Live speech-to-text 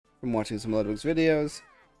from watching some Ludwig's videos.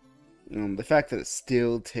 The fact that it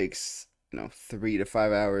still takes, 3 to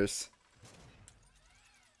 5 hours.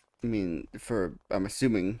 I mean, I'm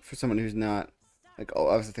assuming, for someone who's not, like, oh,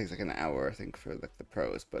 obviously it takes like an hour, I think, for like the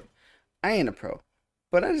pros, but I ain't a pro.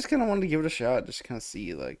 But I just kind of wanted to give it a shot, just to kind of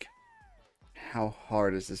see, like, how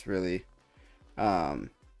hard is this really? So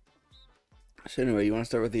anyway, you want to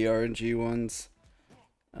start with the RNG ones?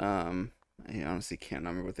 I honestly can't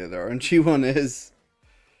remember what the other RNG one is.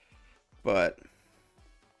 But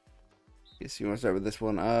I guess you want to start with this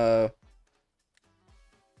one.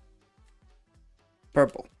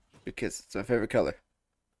 Purple, because it's my favorite color.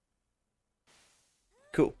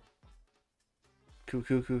 Cool. Cool.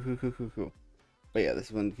 But yeah,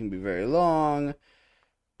 this one can be very long,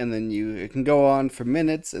 and then it can go on for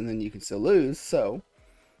minutes, and then you can still lose. So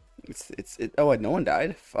oh, no one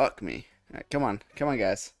died. Fuck me. All right, come on,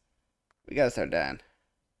 guys. We gotta start dying.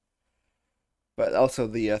 But also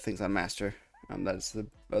the things on Master. That's the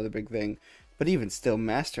other big thing. But even still,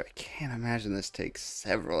 Master, I can't imagine this takes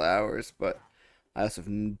several hours. But I also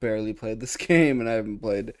barely played this game, and I haven't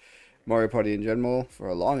played Mario Party in general for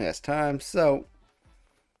a long ass time. So,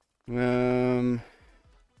 what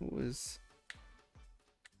was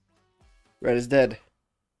Red is dead.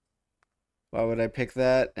 Why would I pick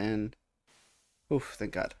that? And oof,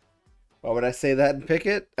 thank God. Why would I say that and pick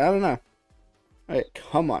it? I don't know. Alright,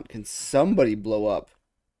 come on. Can somebody blow up?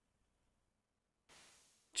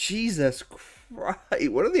 Jesus Christ.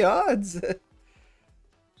 What are the odds?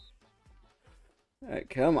 Alright,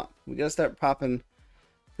 come on. We gotta start popping.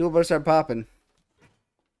 People better start popping.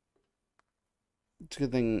 It's a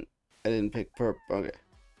good thing I didn't pick purple. Okay.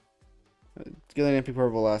 It's a good thing I didn't pick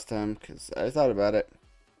purple last time, because I thought about it.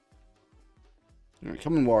 Alright,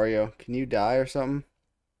 come on, Wario. Can you die or something?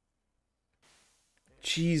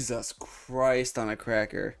 Jesus Christ on a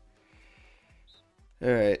cracker.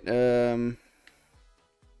 Alright, green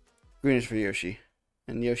is for Yoshi.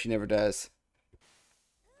 And Yoshi never dies.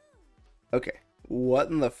 Okay. What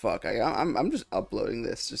in the fuck? I'm just uploading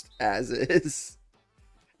this just as is.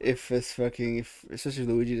 Especially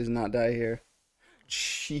Luigi does not die here.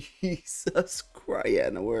 Jesus Christ. Yeah,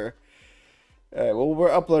 no, alright, well, we're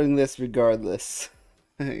uploading this regardless.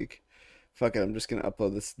 Like, fuck it, I'm just gonna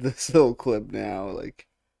upload this little clip now, like.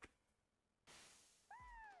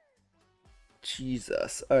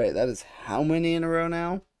 Jesus. Alright, that is how many in a row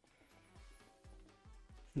now?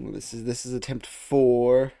 Well, this is attempt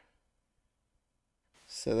 4.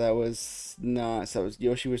 So that was not. So that was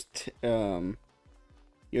Yoshi was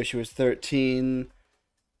 13.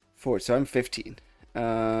 4. So I'm 15.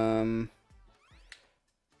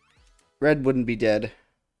 Red wouldn't be dead.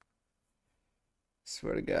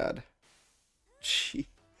 Swear to God. Gee.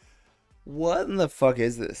 What in the fuck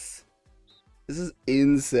is this? This is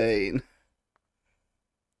insane.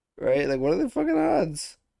 Right? Like, what are the fucking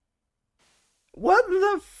odds? What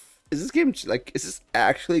the is this game, like, is this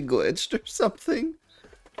actually glitched or something?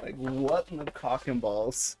 Like, what in the cock and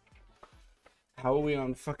balls? How are we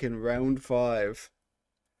on fucking round 5?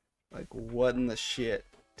 Like, what in the shit?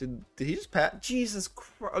 Did he just pass? Jesus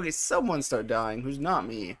Christ. Okay, someone start dying who's not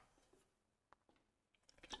me.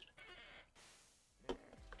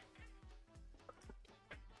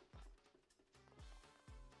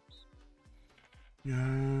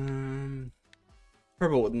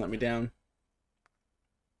 Purple wouldn't let me down.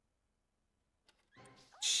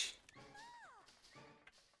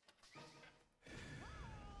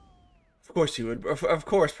 Of course you would. Of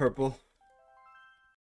course, Purple.